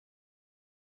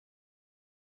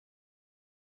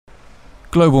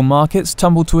Global markets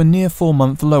tumbled to a near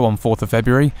 4-month low on 4th of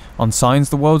February on signs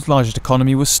the world's largest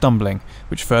economy was stumbling,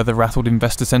 which further rattled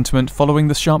investor sentiment following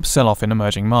the sharp sell-off in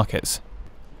emerging markets.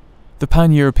 The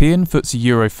pan-European FTSE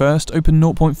Euro First opened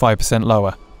 0.5%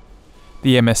 lower.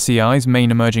 The MSCI's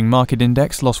main emerging market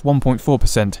index lost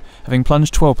 1.4%, having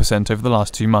plunged 12% over the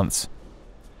last 2 months.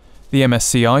 The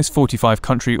MSCI's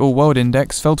 45-country all-world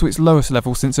index fell to its lowest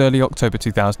level since early October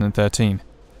 2013.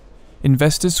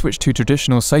 Investors switched to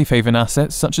traditional safe haven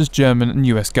assets such as German and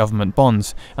US government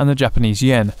bonds and the Japanese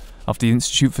yen, after the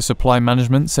Institute for Supply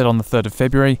Management said on the 3rd of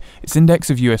February its index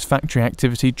of US factory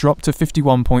activity dropped to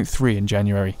 51.3 in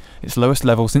January, its lowest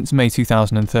level since May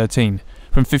 2013,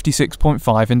 from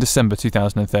 56.5 in December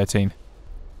 2013.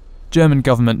 German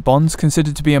government bonds,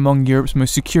 considered to be among Europe's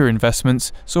most secure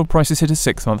investments, saw prices hit a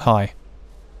 6-month high.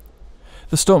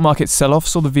 The stock market sell-off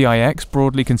saw the VIX,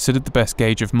 broadly considered the best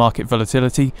gauge of market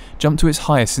volatility, jump to its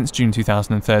highest since June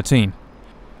 2013.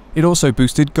 It also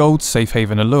boosted gold's safe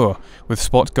haven allure, with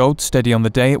spot gold steady on the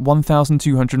day at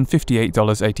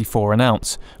 $1,258.84 an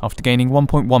ounce, after gaining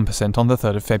 1.1% on the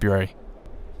 3rd of February.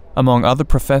 Among other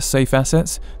professed safe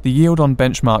assets, the yield on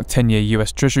benchmark 10-year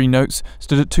US Treasury notes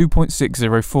stood at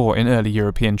 2.604 in early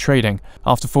European trading,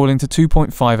 after falling to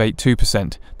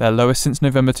 2.582%, their lowest since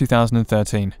November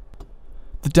 2013.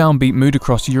 The downbeat mood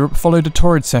across Europe followed a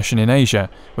torrid session in Asia,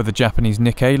 where the Japanese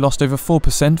Nikkei lost over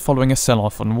 4% following a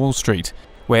sell-off on Wall Street,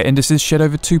 where indices shed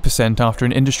over 2% after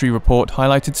an industry report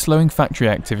highlighted slowing factory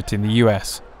activity in the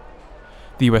US.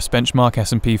 The US benchmark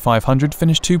S&P 500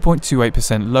 finished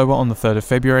 2.28% lower on the 3rd of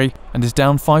February and is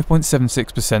down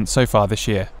 5.76% so far this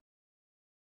year.